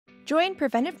Join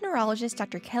preventive neurologist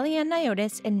Dr. Kellyann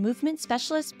Niotis and movement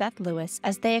specialist Beth Lewis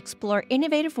as they explore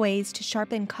innovative ways to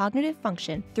sharpen cognitive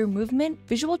function through movement,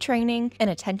 visual training, and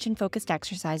attention-focused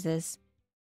exercises.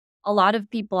 A lot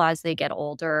of people, as they get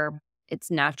older,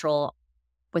 it's natural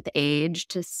with age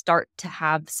to start to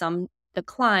have some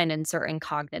decline in certain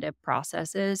cognitive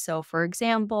processes. So, for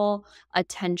example,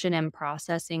 attention and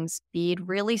processing speed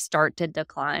really start to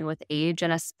decline with age,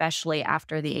 and especially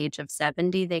after the age of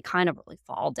 70, they kind of really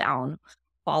fall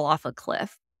off a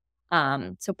cliff.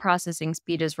 So processing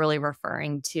speed is really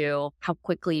referring to how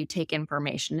quickly you take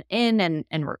information in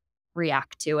and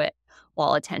react to it,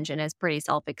 while attention is pretty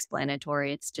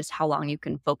self-explanatory. It's just how long you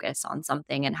can focus on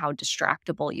something and how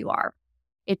distractible you are.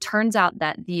 It turns out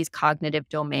that these cognitive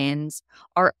domains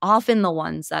are often the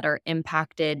ones that are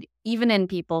impacted even in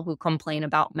people who complain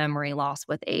about memory loss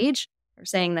with age. They're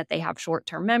saying that they have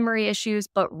short-term memory issues,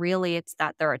 but really it's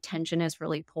that their attention is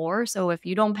really poor. So if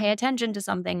you don't pay attention to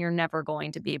something, you're never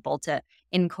going to be able to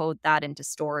encode that into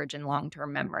storage and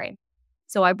long-term memory.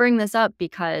 So I bring this up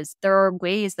because there are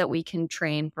ways that we can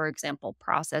train, for example,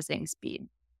 processing speed.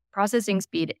 Processing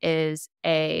speed is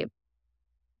a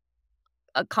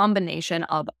combination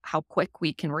of how quick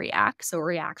we can react, so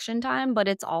reaction time, but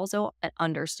it's also an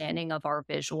understanding of our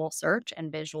visual search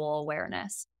and visual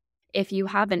awareness. If you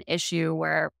have an issue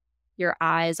where your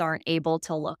eyes aren't able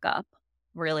to look up,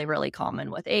 really, really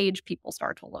common with age, people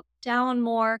start to look down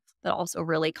more, but also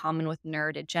really common with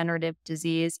neurodegenerative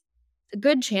disease, a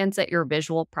good chance that your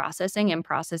visual processing and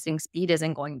processing speed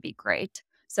isn't going to be great.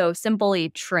 So simply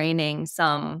training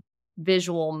some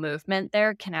visual movement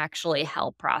there can actually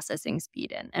help processing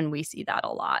speed in, and we see that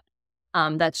a lot.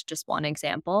 That's just one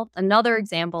example. Another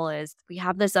example is we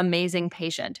have this amazing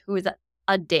patient who is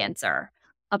a dancer,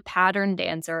 a pattern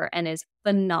dancer, and is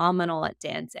phenomenal at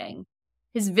dancing.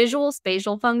 His visual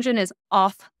spatial function is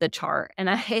off the chart, and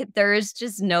there is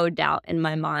just no doubt in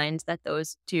my mind that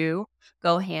those two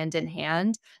go hand in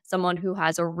hand. Someone who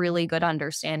has a really good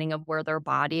understanding of where their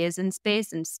body is in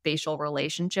space and spatial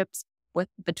relationships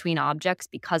between objects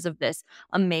because of this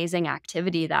amazing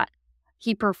activity that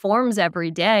he performs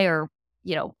every day, or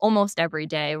almost every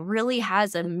day, really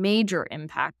has a major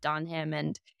impact on him,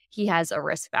 and he has a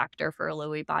risk factor for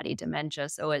Lewy body dementia.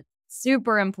 So it's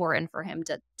super important for him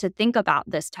to think about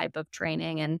this type of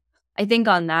training. And I think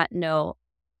on that note,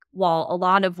 while a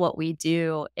lot of what we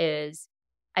do is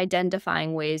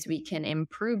identifying ways we can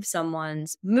improve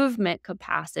someone's movement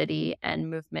capacity and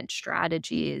movement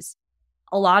strategies,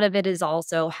 a lot of it is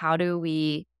also how do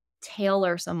we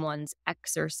tailor someone's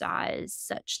exercise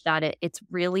such that it's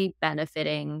really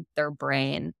benefiting their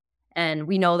brain. And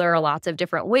we know there are lots of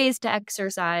different ways to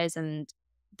exercise, and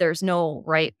there's no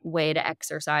right way to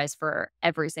exercise for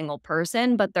every single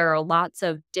person, but there are lots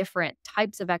of different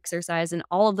types of exercise, and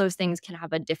all of those things can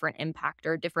have a different impact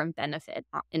or different benefit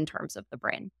in terms of the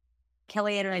brain.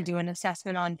 Kellyann and I do an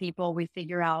assessment on people. We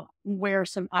figure out where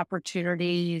some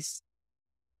opportunities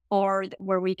or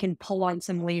where we can pull on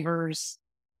some levers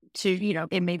to,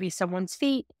 it may be someone's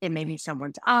feet, it may be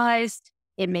someone's eyes,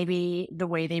 it may be the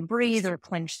way they breathe or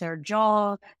clench their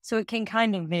jaw. So it can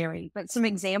kind of vary. But some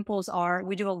examples are,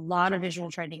 we do a lot of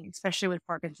visual training, especially with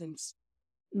Parkinson's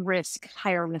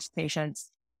higher risk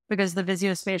patients, because the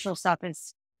visuospatial stuff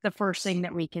is the first thing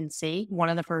that we can see, one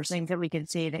of the first things that we can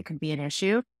see that could be an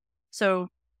issue. So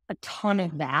a ton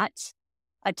of that.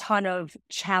 A ton of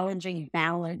challenging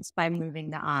balance by moving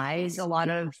the eyes, a lot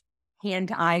of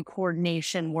hand-eye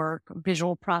coordination work,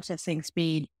 visual processing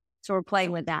speed. So we're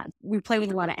playing with that. We play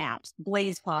with a lot of apps.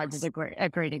 Blaze Pods is a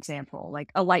great example. Like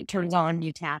a light turns on,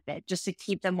 you tap it, just to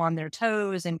keep them on their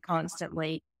toes and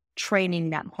constantly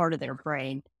training that part of their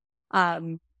brain.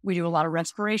 We do a lot of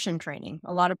respiration training,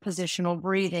 a lot of positional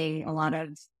breathing, a lot of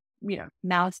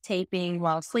mouth taping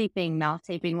while sleeping, mouth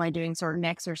taping while doing certain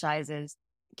exercises.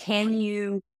 Can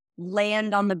you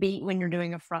land on the beat when you're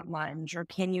doing a front lunge, or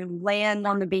can you land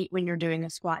on the beat when you're doing a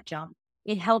squat jump?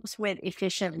 It helps with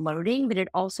efficient loading, but it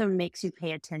also makes you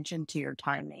pay attention to your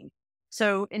timing.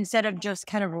 So instead of just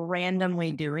kind of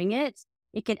randomly doing it,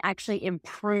 it can actually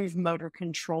improve motor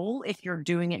control if you're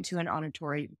doing it to an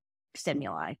auditory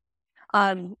stimuli.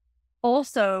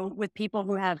 Also, with people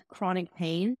who have chronic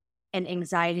pain and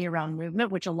anxiety around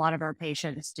movement, which a lot of our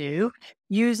patients do,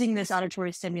 using this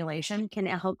auditory stimulation can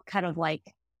help kind of like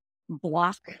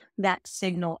block that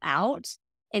signal out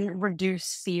and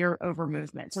reduce fear over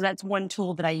movement. So that's one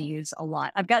tool that I use a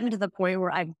lot. I've gotten to the point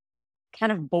where I'm kind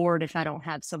of bored if I don't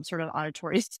have some sort of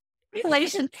auditory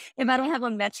stimulation. If I don't have a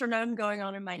metronome going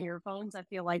on in my earphones, I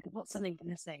feel like something's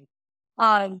missing.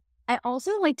 I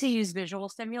also like to use visual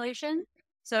stimulation.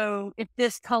 So if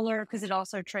this color, because it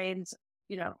also trains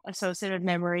associative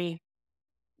memory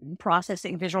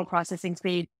processing, visual processing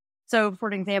speed. So for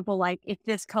an example, like if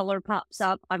this color pops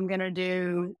up, I'm going to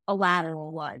do a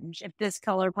lateral lunge. If this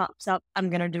color pops up, I'm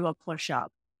going to do a push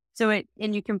up.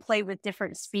 And you can play with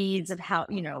different speeds of how,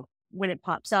 when it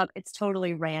pops up, it's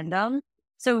totally random.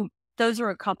 So those are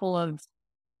a couple of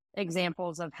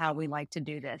examples of how we like to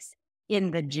do this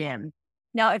in the gym.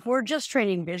 Now, if we're just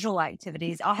training visual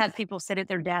activities, I'll have people sit at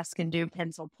their desk and do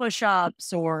pencil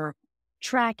push-ups or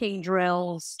tracking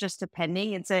drills, just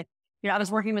depending. I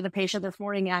was working with a patient this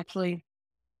morning actually,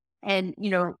 and,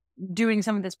 doing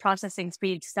some of this processing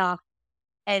speed stuff,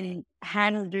 and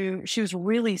she was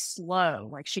really slow.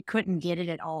 Like she couldn't get it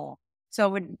at all. So I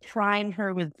would prime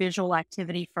her with visual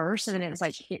activity first. And then it was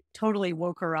like, it totally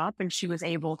woke her up and she was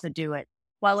able to do it.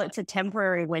 While it's a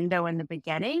temporary window in the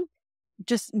beginning,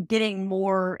 just getting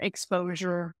more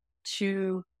exposure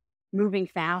to moving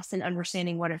fast and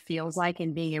understanding what it feels like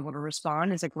and being able to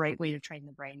respond is a great way to train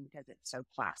the brain because it's so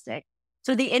plastic.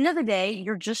 So at the end of the day,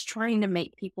 you're just trying to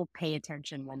make people pay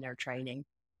attention when they're training,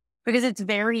 because it's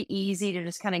very easy to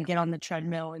just kind of get on the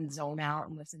treadmill and zone out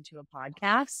and listen to a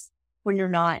podcast. When you're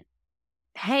not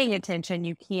paying attention,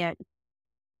 you can't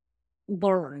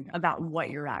learn about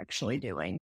what you're actually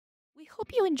doing. We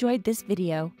hope you enjoyed this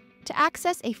video. To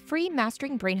access a free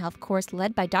Mastering Brain Health course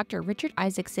led by Dr. Richard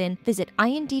Isaacson, visit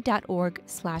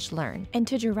ind.org/learn. And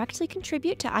to directly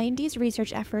contribute to IND's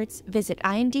research efforts, visit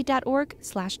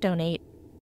ind.org/donate.